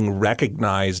aren't being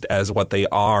recognized as what they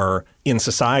are in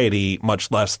society,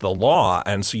 much less the law.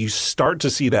 And so you start to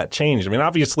see that change. I mean,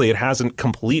 obviously, it hasn't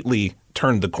completely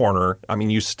turned the corner. I mean,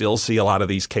 you still see a lot of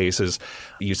these cases.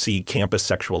 You see campus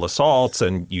sexual assaults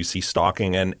and you see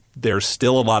stalking, and there's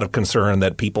still a lot of concern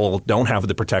that people don't have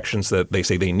the protections that they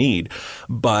say they need.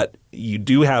 But you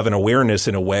do have an awareness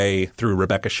in a way through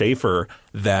Rebecca Schaeffer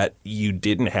that you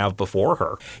didn't have before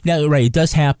her. Now, right, it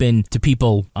does happen to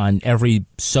people on every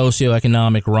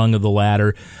socioeconomic rung of the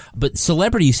ladder, but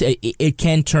celebrities, it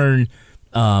can turn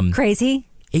crazy.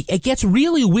 It gets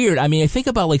really weird. I mean, I think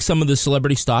about like some of the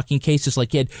celebrity stalking cases.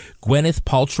 Like, you had Gwyneth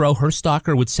Paltrow. Her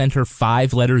stalker would send her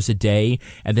 5 letters a day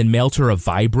and then mailed her a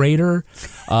vibrator.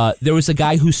 There was a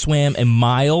guy who swam a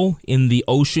mile in the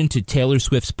ocean to Taylor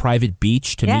Swift's private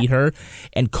beach to meet her.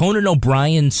 And Conan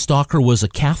O'Brien's stalker was a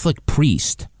Catholic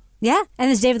priest. Yeah, and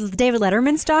there's David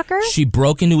Letterman stalker. She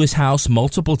broke into his house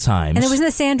multiple times. And there wasn't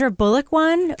the Sandra Bullock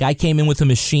one. Guy came in with a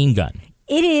machine gun.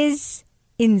 It is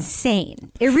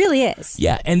insane. It really is.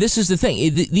 Yeah, and this is the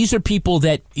thing. These are people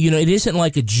that, it isn't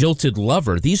like a jilted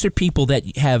lover. These are people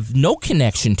that have no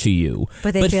connection to you,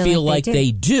 but feel like they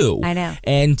do. I know.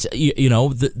 And,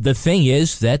 the thing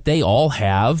is that they all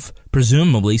have,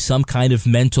 presumably, some kind of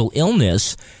mental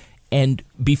illness. And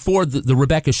before the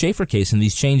Rebecca Schaeffer case and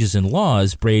these changes in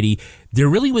laws, Brady, there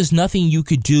really was nothing you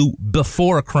could do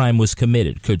before a crime was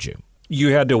committed, could you?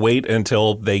 You had to wait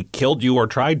until they killed you or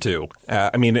tried to.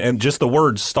 And just the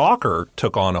word stalker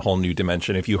took on a whole new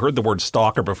dimension. If you heard the word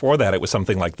stalker before that, it was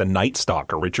something like the Night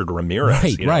Stalker, Richard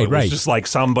Ramirez. Right. It was just like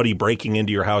somebody breaking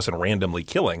into your house and randomly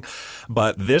killing.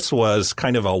 But this was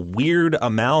kind of a weird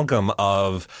amalgam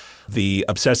of the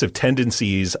obsessive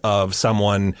tendencies of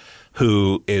someone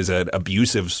who is an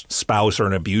abusive spouse or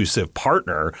an abusive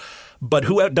partner, but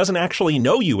who doesn't actually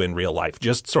know you in real life,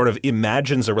 just sort of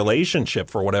imagines a relationship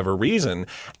for whatever reason,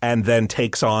 and then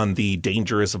takes on the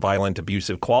dangerous, violent,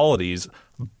 abusive qualities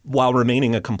while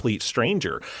remaining a complete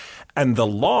stranger. And the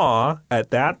law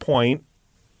at that point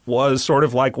was sort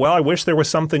of like, well, I wish there was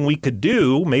something we could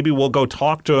do. Maybe we'll go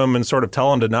talk to him and sort of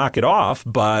tell him to knock it off.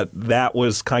 But that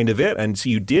was kind of it. And so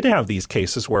you did have these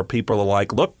cases where people are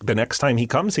like, look, the next time he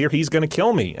comes here, he's going to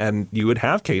kill me. And you would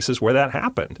have cases where that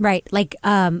happened. Right. Like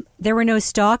there were no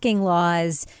stalking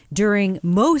laws during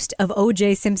most of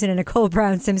O.J. Simpson and Nicole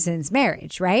Brown Simpson's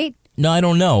marriage, right? No, I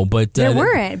don't know, but there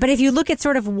weren't. But if you look at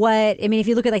sort of if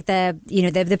you look at like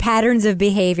the patterns of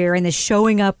behavior and the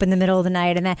showing up in the middle of the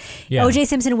night and that, O.J.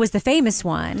 Simpson was the famous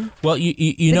one. Well,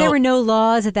 you know, there were no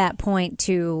laws at that point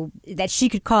that she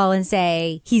could call and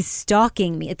say he's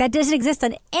stalking me. That doesn't exist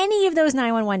on any of those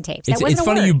 911 tapes. It's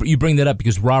funny you bring that up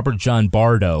because Robert John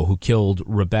Bardo, who killed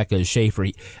Rebecca Schaeffer,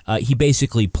 he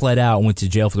basically pled out and went to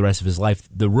jail for the rest of his life.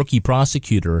 The rookie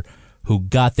prosecutor who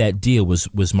got that deal was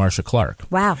Marsha Clark.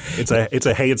 Wow. It's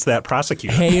that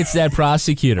prosecutor. Hey, it's that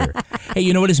prosecutor. Hey,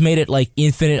 you know what has made it like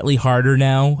infinitely harder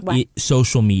now?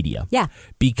 Social media. Yeah.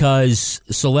 Because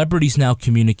celebrities now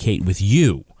communicate with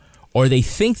you, or they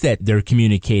think that they're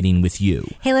communicating with you.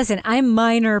 Hey, listen, I'm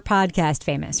minor podcast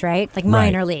famous, right? Like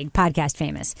minor league podcast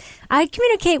famous. I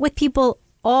communicate with people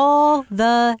all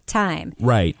the time.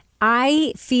 Right.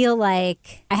 I feel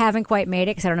like I haven't quite made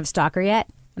it because I don't have a stalker yet.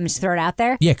 I'm just throw it out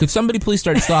there. Yeah, could somebody please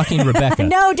start stalking Rebecca?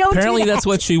 No, don't Apparently do that. That's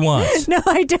what she wants. No,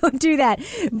 I don't do that.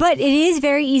 But it is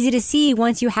very easy to see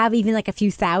once you have even like a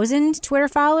few thousand Twitter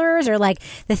followers or like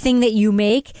the thing that you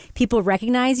make, people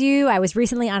recognize you. I was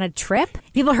recently on a trip.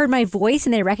 People heard my voice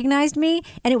and they recognized me.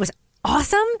 And it was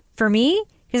awesome for me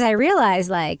because I realized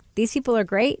like these people are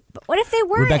great. But what if they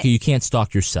weren't? Rebecca, you can't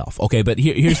stalk yourself. Okay, but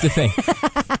here's the thing.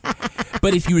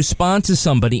 But if you respond to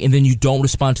somebody and then you don't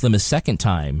respond to them a second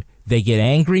time, they get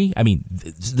angry. I mean,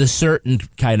 the certain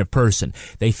kind of person.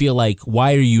 They feel like,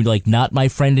 why are you like not my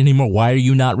friend anymore? Why are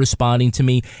you not responding to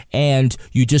me? And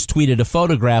you just tweeted a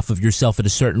photograph of yourself at a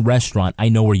certain restaurant. I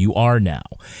know where you are now.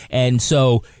 And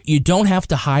so you don't have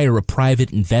to hire a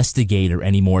private investigator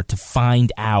anymore to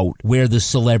find out where the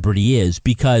celebrity is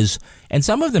because, and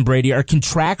some of them, Brady, are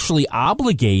contractually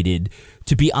obligated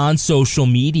to be on social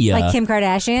media. Like Kim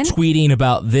Kardashian? Tweeting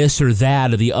about this or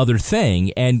that or the other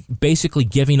thing and basically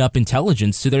giving up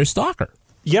intelligence to their stalker.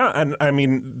 Yeah, and I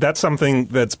mean, that's something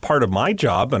that's part of my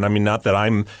job. And I mean, not that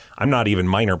I'm not even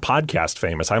minor podcast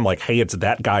famous. I'm like, hey, it's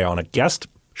that guy on a guest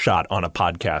shot on a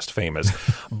podcast famous.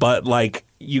 But like,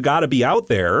 you got to be out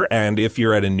there. And if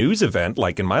you're at a news event,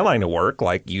 like in my line of work,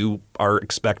 like you are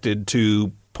expected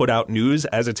to put out news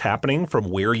as it's happening from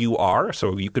where you are.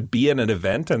 So you could be in an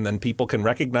event and then people can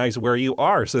recognize where you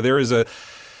are. So there is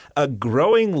a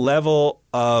growing level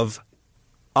of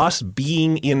us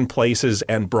being in places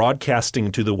and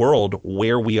broadcasting to the world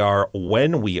where we are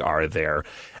when we are there.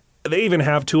 They even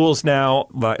have tools now,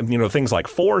 things like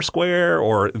Foursquare,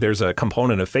 or there's a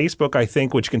component of Facebook, I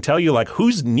think, which can tell you like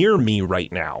who's near me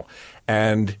right now.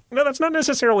 And that's not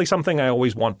necessarily something I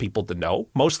always want people to know,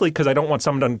 mostly because I don't want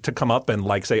someone to come up and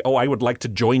like say, oh, I would like to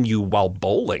join you while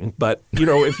bowling. But,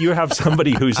 if you have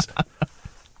somebody who's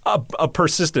a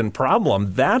persistent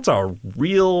problem, that's a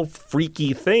real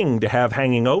freaky thing to have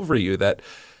hanging over you that,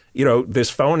 this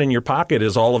phone in your pocket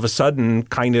is all of a sudden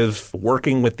kind of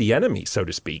working with the enemy, so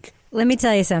to speak. Let me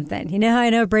tell you something. You know how I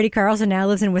know Brady Carlson now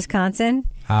lives in Wisconsin?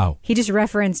 How? He just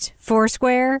referenced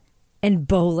Foursquare and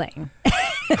bowling.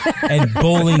 And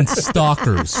bowling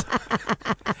stalkers.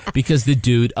 Because the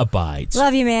dude abides.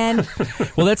 Love you, man.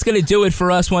 Well, that's going to do it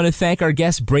for us. Want to thank our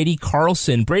guest, Brady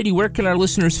Carlson. Brady, where can our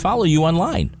listeners follow you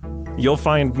online? You'll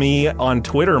find me on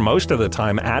Twitter most of the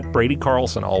time at Brady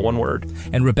Carlson, all one word.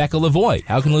 And Rebecca Lavoie,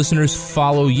 how can listeners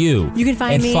follow you? You can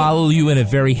find me... And follow you in a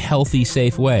very healthy,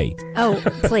 safe way. Oh,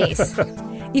 please.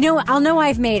 You know, I'll know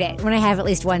I've made it when I have at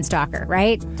least one stalker,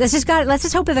 right? Let's just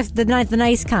hope for the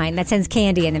nice kind that sends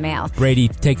candy in the mail. Brady,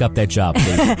 take up that job,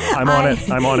 please. I'm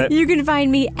on it. You can find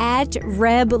me at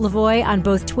Reb Lavoie on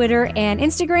both Twitter and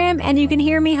Instagram, and you can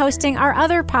hear me hosting our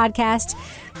other podcast,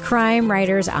 Crime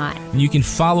Writers On. You can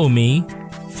follow me,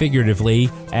 figuratively,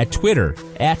 at Twitter,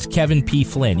 at Kevin P.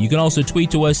 Flynn. You can also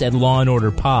tweet to us at Law &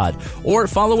 Order Pod, or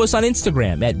follow us on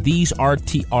Instagram at These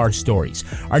RTR Stories.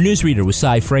 Our newsreader was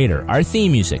Cy Frater. Our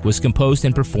theme music was composed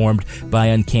and performed by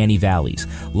Uncanny Valleys.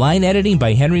 Line editing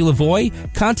by Henry Lavoie.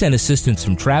 Content assistance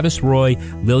from Travis Roy.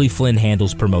 Lily Flynn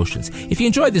handles promotions. If you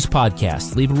enjoyed this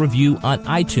podcast, leave a review on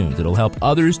iTunes. It'll help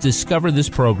others discover this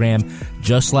program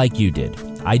just like you did.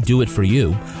 I do it for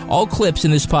you. All clips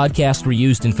in this podcast were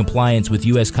used in compliance with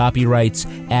U.S. Copyrights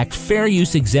Act fair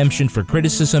use exemption for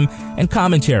criticism and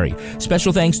commentary.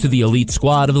 Special thanks to the elite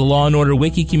squad of the Law & Order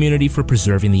Wiki community for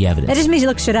preserving the evidence. That just means you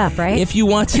look shit up, right? If you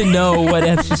want to know what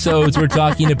episodes we're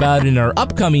talking about in our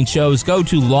upcoming shows, go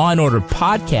to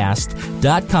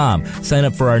lawandorderpodcast.com. Sign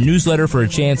up for our newsletter for a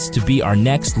chance to be our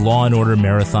next Law & Order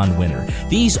Marathon winner.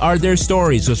 These Are Their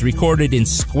Stories was recorded in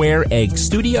Square Egg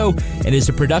Studio and is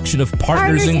a production of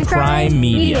Partners in Crime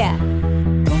Media.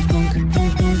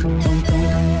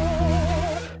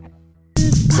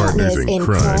 Partners in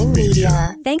Crime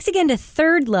Media. Thanks again to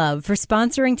Third Love for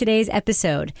sponsoring today's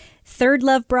episode. Third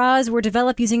Love bras were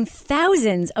developed using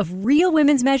thousands of real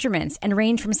women's measurements and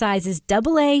range from sizes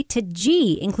AA to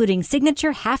G, including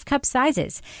signature half-cup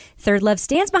sizes. Third Love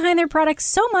stands behind their products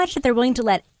so much that they're willing to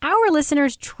let our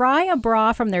listeners try a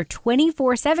bra from their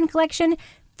 24/7 collection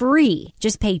free.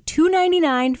 Just pay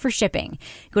 $2.99 for shipping.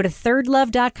 Go to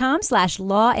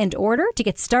thirdlove.com/law and order to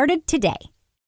get started today.